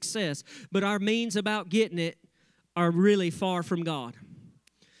 Prosperity and success. But our means about getting it are really far from God.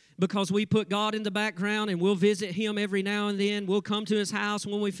 Because we put God in the background and we'll visit Him every now and then. We'll come to His house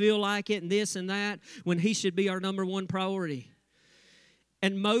when we feel like it and this and that, when He should be our number one priority.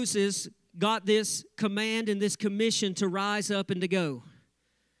 And Moses got this command and this commission to rise up and to go.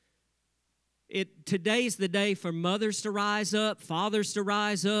 Today's the day for mothers to rise up, fathers to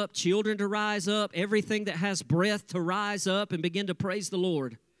rise up, children to rise up, everything that has breath to rise up and begin to praise the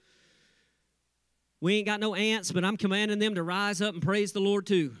Lord. We ain't got no ants, but I'm commanding them to rise up and praise the Lord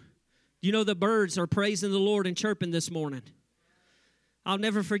too. You know, the birds are praising the Lord and chirping this morning. I'll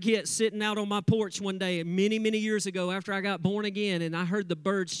never forget sitting out on my porch one day many, many years ago after I got born again, and I heard the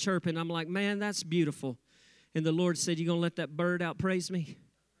birds chirping. I'm like, man, that's beautiful. And the Lord said, you going to let that bird outpraise me?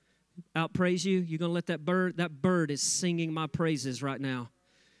 Outpraise you? You're going to let that bird is singing my praises right now.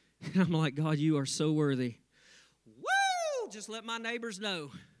 And I'm like, God, you are so worthy. Woo! Just let my neighbors know.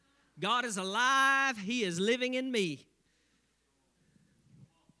 God is alive. He is living in me.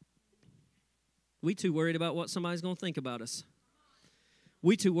 We too worried about what somebody's going to think about us.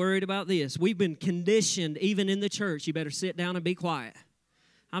 We too worried about this. We've been conditioned, even in the church, you better sit down and be quiet.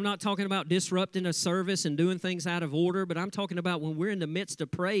 I'm not talking about disrupting a service and doing things out of order, but I'm talking about when we're in the midst of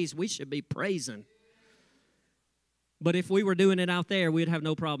praise, we should be praising. But if we were doing it out there, we'd have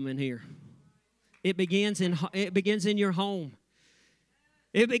no problem in here. It begins in your home.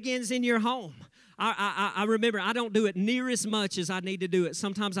 It begins in your home. I remember I don't do it near as much as I need to do it.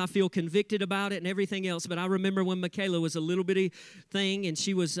 Sometimes I feel convicted about it and everything else, but I remember when Michaela was a little bitty thing and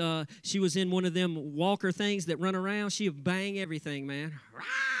she was in one of them walker things that run around. She would bang everything, man.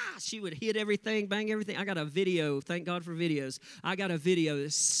 She would hit everything, bang everything. I got a video. Thank God for videos. I got a video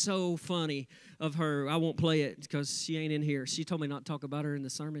that's so funny of her. I won't play it because she ain't in here. She told me not to talk about her in the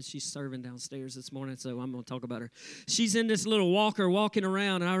sermon. She's serving downstairs this morning, so I'm going to talk about her. She's in this little walker walking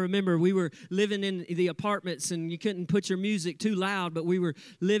around, and I remember we were living in the apartments, and you couldn't put your music too loud, but we were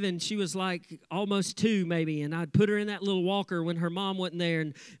living. She was like almost 2 maybe, and I'd put her in that little walker when her mom wasn't there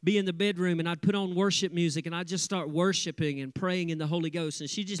and be in the bedroom, and I'd put on worship music, and I'd just start worshiping and praying in the Holy Ghost, and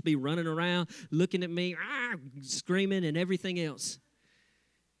she'd just be running around looking at me, screaming and everything else.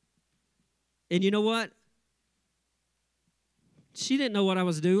 And you know what? She didn't know what I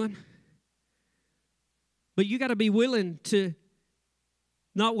was doing. But you got to be willing to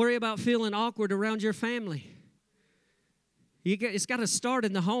not worry about feeling awkward around your family. It's got to start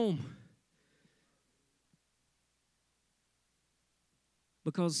in the home.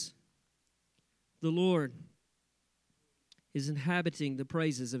 Because the Lord is inhabiting the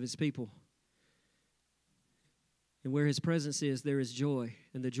praises of His people. And where His presence is, there is joy,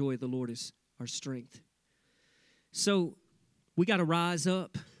 and the joy of the Lord is our strength. So we got to rise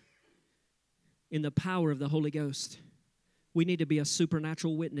up in the power of the Holy Ghost. We need to be a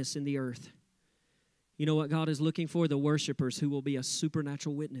supernatural witness in the earth. You know what God is looking for? The worshipers who will be a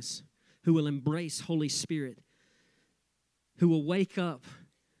supernatural witness, who will embrace Holy Spirit, who will wake up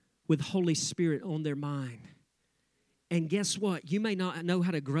with Holy Spirit on their mind. And guess what? You may not know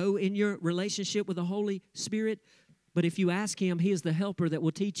how to grow in your relationship with the Holy Spirit, but if you ask Him, He is the helper that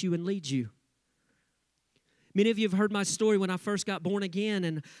will teach you and lead you. Many of you have heard my story when I first got born again,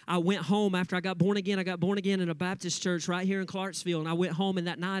 and I went home after I got born again. I got born again in a Baptist church right here in Clarksville, and I went home, and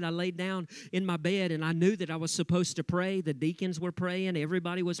that night I laid down in my bed, and I knew that I was supposed to pray. The deacons were praying.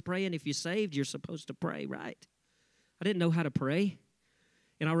 Everybody was praying. If you're saved, you're supposed to pray, right? I didn't know how to pray.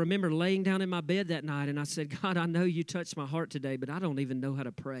 And I remember laying down in my bed that night, and I said, God, I know you touched my heart today, but I don't even know how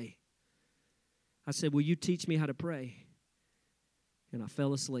to pray. I said, will you teach me how to pray? And I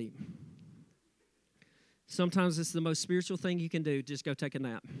fell asleep. Sometimes it's the most spiritual thing you can do. Just go take a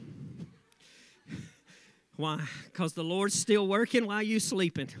nap. Why? Because the Lord's still working while you're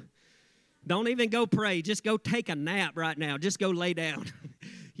sleeping. Don't even go pray. Just go take a nap right now. Just go lay down.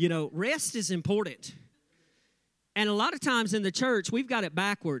 You know, rest is important. And a lot of times in the church, we've got it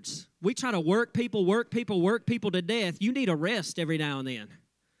backwards. We try to work people to death. You need a rest every now and then.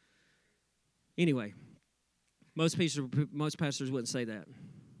 Anyway, most pastors wouldn't say that.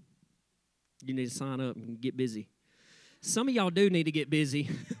 You need to sign up and get busy. Some of y'all do need to get busy.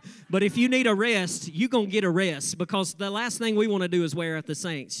 But if you need a rest, you're going to get a rest, because the last thing we want to do is wear out the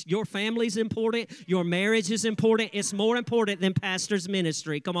saints. Your family's important. Your marriage is important. It's more important than pastor's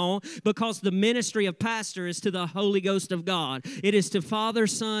ministry. Come on. Because the ministry of pastor is to the Holy Ghost of God. It is to Father,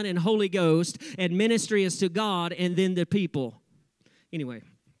 Son, and Holy Ghost. And ministry is to God and then the people. Anyway.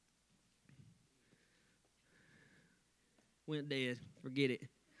 Went dead. Forget it.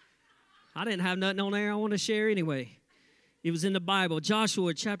 I didn't have nothing on there I want to share anyway. It was in the Bible.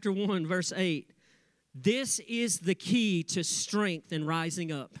 Joshua chapter 1, verse 8. This is the key to strength and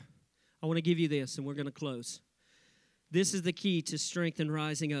rising up. I want to give you this, and we're going to close. This is the key to strength and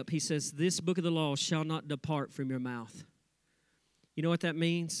rising up. He says, this book of the law shall not depart from your mouth. You know what that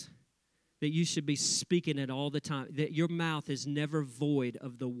means? That you should be speaking it all the time. That your mouth is never void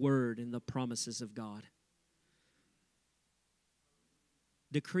of the word and the promises of God.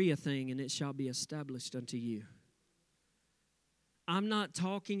 Decree a thing, and it shall be established unto you. I'm not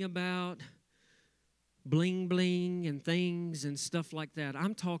talking about bling bling and things and stuff like that.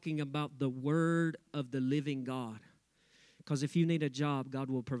 I'm talking about the word of the living God. Because if you need a job, God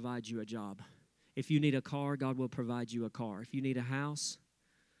will provide you a job. If you need a car, God will provide you a car. If you need a house,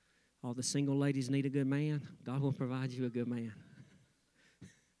 all the single ladies need a good man, God will provide you a good man.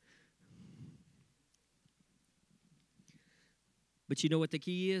 But you know what the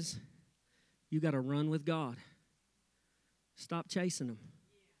key is? You got to run with God. Stop chasing them.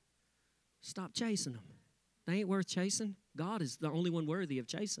 Stop chasing them. They ain't worth chasing. God is the only one worthy of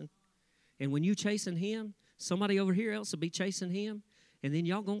chasing. And when you chasing Him, somebody over here else will be chasing Him, and then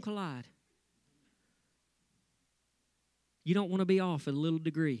y'all going to collide. You don't want to be off a little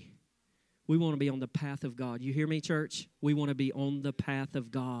degree. We want to be on the path of God. You hear me, church? We want to be on the path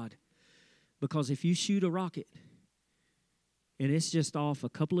of God. Because if you shoot a rocket, and it's just off a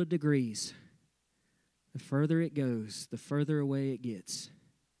couple of degrees, the further it goes, the further away it gets.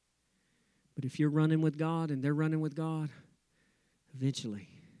 But if you're running with God and they're running with God, eventually.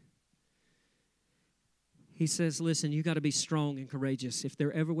 He says, listen, you got to be strong and courageous. If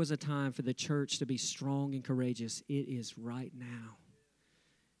there ever was a time for the church to be strong and courageous, it is right now.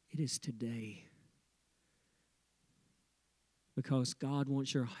 It is today. Because God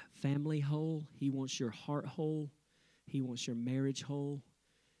wants your family whole. He wants your heart whole. He wants your marriage whole.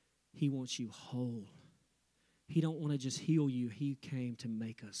 He wants you whole. He don't want to just heal you. He came to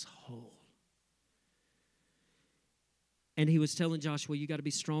make us whole. And he was telling Joshua, you got to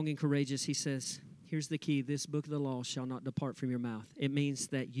be strong and courageous. He says, here's the key. This book of the law shall not depart from your mouth. It means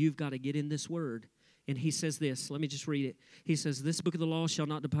that you've got to get in this word. And he says this. Let me just read it. He says, this book of the law shall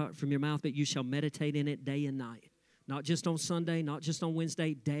not depart from your mouth, but you shall meditate in it day and night. Not just on Sunday, not just on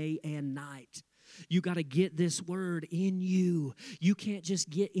Wednesday, day and night. You got to get this word in you. You can't just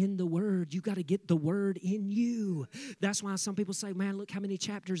get in the word. You got to get the word in you. That's why some people say, man, look how many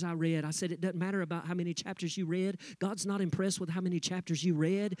chapters I read. I said, it doesn't matter about how many chapters you read. God's not impressed with how many chapters you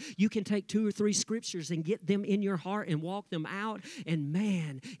read. You can take 2 or 3 scriptures and get them in your heart and walk them out. And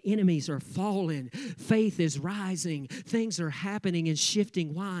man, enemies are falling. Faith is rising. Things are happening and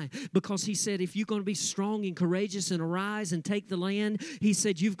shifting. Why? Because he said, if you're going to be strong and courageous and arise and take the land, he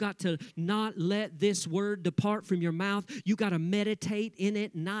said, you've got to not let this word depart from your mouth. You got to meditate in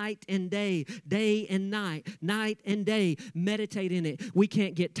it night and day and night and day. Meditate in it. We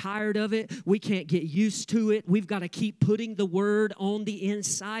can't get tired of it. We can't get used to it. We've got to keep putting the word on the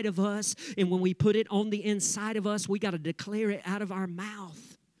inside of us. And when we put it on the inside of us, we got to declare it out of our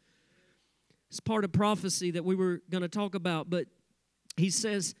mouth. It's part of prophecy that we were going to talk about, but he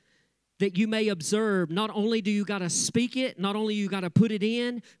says, that you may observe. Not only do you got to speak it, not only you got to put it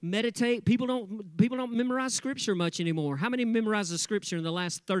in, meditate. People don't memorize Scripture much anymore. How many memorized the Scripture in the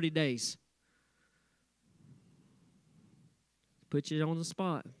last 30 days? Put you on the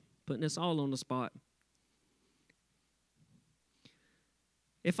spot. Putting us all on the spot.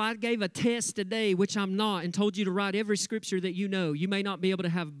 If I gave a test today, which I'm not, and told you to write every scripture that you know, you may not be able to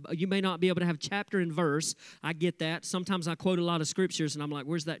have chapter and verse. I get that. Sometimes I quote a lot of scriptures and I'm like,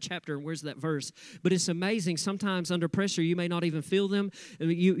 where's that chapter and where's that verse? But it's amazing. Sometimes under pressure, you may not even feel them.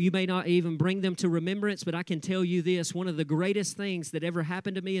 You may not even bring them to remembrance, but I can tell you this. One of the greatest things that ever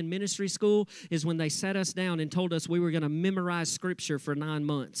happened to me in ministry school is when they sat us down and told us we were going to memorize scripture for 9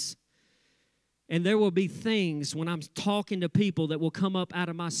 months. And there will be things when I'm talking to people that will come up out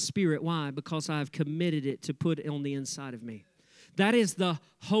of my spirit. Why? Because I've committed it to put it on the inside of me. That is the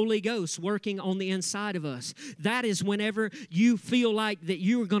Holy Ghost working on the inside of us. That is whenever you feel like that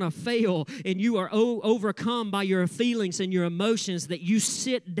you are going to fail and you are overcome by your feelings and your emotions, that you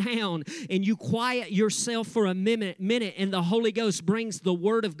sit down and you quiet yourself for a minute, and the Holy Ghost brings the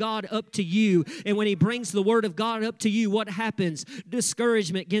Word of God up to you. And when He brings the Word of God up to you, what happens?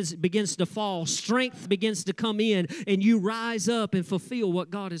 Discouragement begins to fall. Strength begins to come in, and you rise up and fulfill what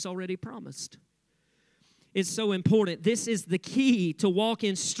God has already promised. It's so important. This is the key to walk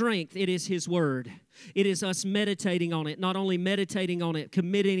in strength. It is His Word. It is us meditating on it. Not only meditating on it,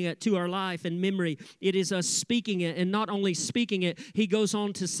 committing it to our life and memory. It is us speaking it. And not only speaking it, he goes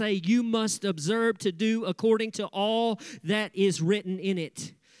on to say, you must observe to do according to all that is written in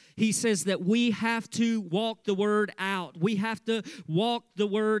it. He says that we have to walk the Word out. We have to walk the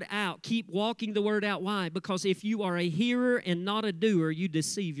Word out. Keep walking the Word out. Why? Because if you are a hearer and not a doer, you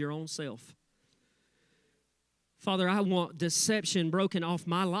deceive your own self. Father, I want deception broken off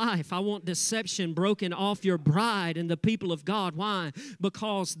my life. I want deception broken off your bride and the people of God. Why?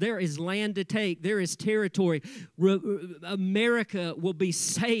 Because there is land to take. There is territory. America will be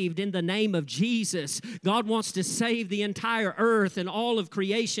saved in the name of Jesus. God wants to save the entire earth and all of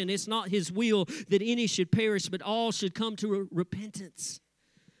creation. It's not His will that any should perish, but all should come to repentance.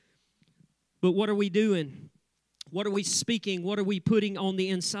 But what are we doing? What are we speaking? What are we putting on the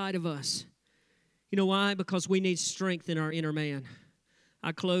inside of us? You know why? Because we need strength in our inner man.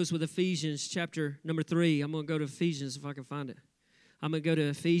 I close with Ephesians chapter number 3. I'm going to go to Ephesians if I can find it. I'm going to go to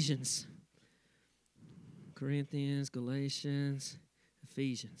Ephesians. Corinthians, Galatians,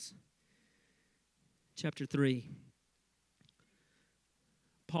 Ephesians. Chapter 3.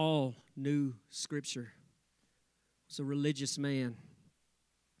 Paul knew Scripture. He was a religious man.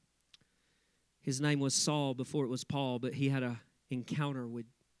 His name was Saul before it was Paul, but he had an encounter with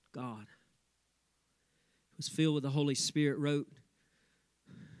God. Was filled with the Holy Spirit, wrote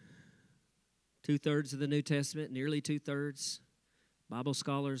 2/3 of the New Testament, nearly 2/3. Bible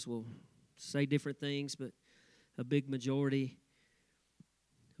scholars will say different things, but a big majority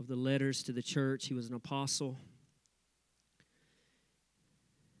of the letters to the church. He was an apostle.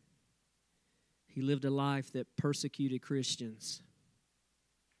 He lived a life that persecuted Christians,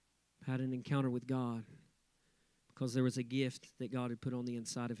 had an encounter with God because there was a gift that God had put on the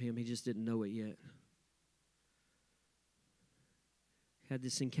inside of him. He just didn't know it yet. had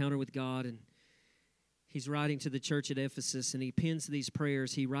this encounter with God, and he's writing to the church at Ephesus, and he pens these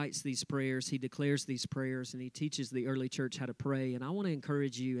prayers, he writes these prayers, he declares these prayers, and he teaches the early church how to pray. And I want to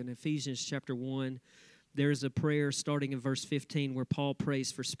encourage you, in Ephesians chapter 1, there's a prayer starting in verse 15 where Paul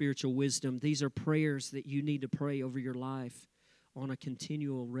prays for spiritual wisdom. These are prayers that you need to pray over your life on a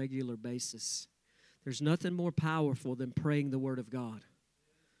continual, regular basis. There's nothing more powerful than praying the Word of God,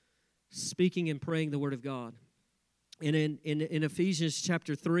 speaking and praying the Word of God. And in Ephesians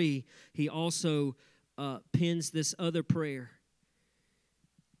chapter 3, he also pens this other prayer.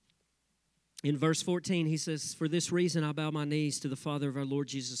 In verse 14, he says, "For this reason I bow my knees to the Father of our Lord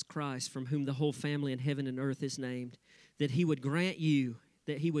Jesus Christ, from whom the whole family in heaven and earth is named, that he would grant you,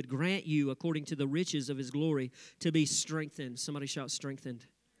 according to the riches of his glory, to be strengthened." Somebody shout, strengthened.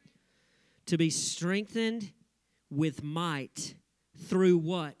 To be strengthened with might through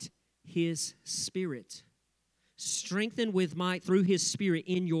what? His Spirit. Strengthened with might through his Spirit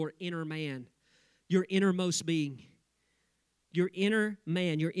in your inner man, your innermost being. Your inner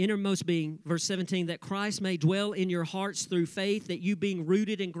man, your innermost being. Verse 17, that Christ may dwell in your hearts through faith, that you being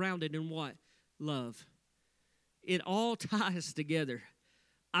rooted and grounded in what? Love. It all ties together.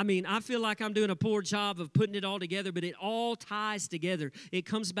 I mean, I feel like I'm doing a poor job of putting it all together, but it all ties together. It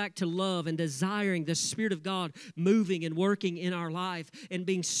comes back to love and desiring the Spirit of God moving and working in our life and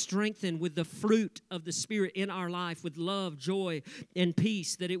being strengthened with the fruit of the Spirit in our life with love, joy, and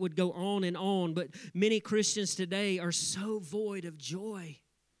peace, that it would go on and on. But many Christians today are so void of joy.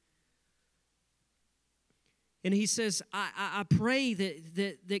 And he says, I pray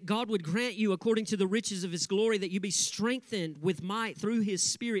that God would grant you, according to the riches of his glory, that you be strengthened with might through his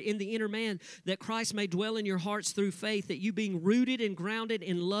Spirit in the inner man, that Christ may dwell in your hearts through faith, that you being rooted and grounded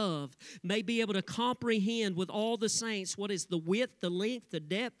in love may be able to comprehend with all the saints what is the width, the length, the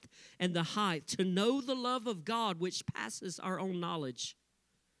depth, and the height, to know the love of God which passes our own knowledge,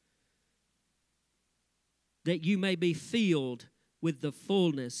 that you may be filled with the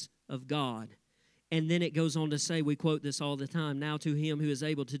fullness of God. And then it goes on to say, we quote this all the time, now to him who is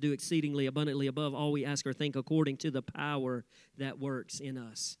able to do exceedingly abundantly above all we ask or think, according to the power that works in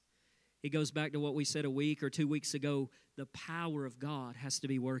us. It goes back to what we said a week or 2 weeks ago. The power of God has to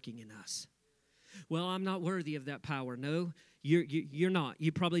be working in us. Well, I'm not worthy of that power. No, you're not.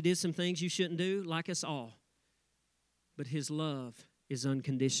 You probably did some things you shouldn't do, like us all. But his love is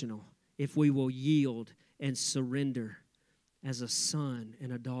unconditional if we will yield and surrender as a son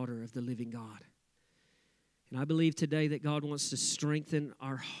and a daughter of the living God. And I believe today that God wants to strengthen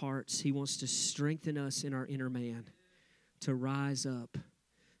our hearts. He wants to strengthen us in our inner man, to rise up,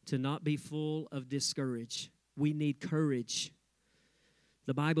 to not be full of discourage. We need courage.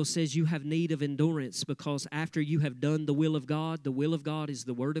 The Bible says you have need of endurance, because after you have done the will of God is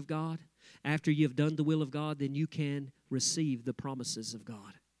the Word of God. After you have done the will of God, then you can receive the promises of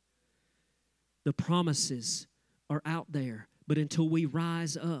God. The promises are out there, but until we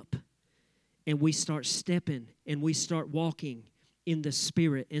rise up and we start stepping and we start walking in the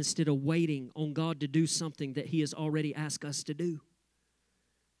Spirit instead of waiting on God to do something that he has already asked us to do.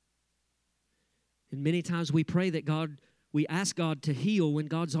 And many times we pray that we ask God to heal when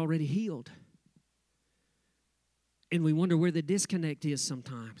God's already healed. And we wonder where the disconnect is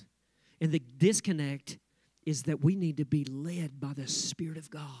sometimes. And the disconnect is that we need to be led by the Spirit of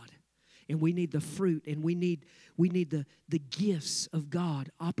God. And we need the fruit, and we need the gifts of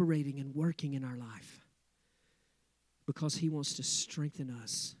God operating and working in our life, because he wants to strengthen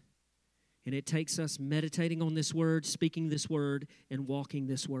us. And it takes us meditating on this word, speaking this word, and walking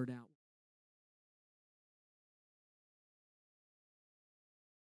this word out.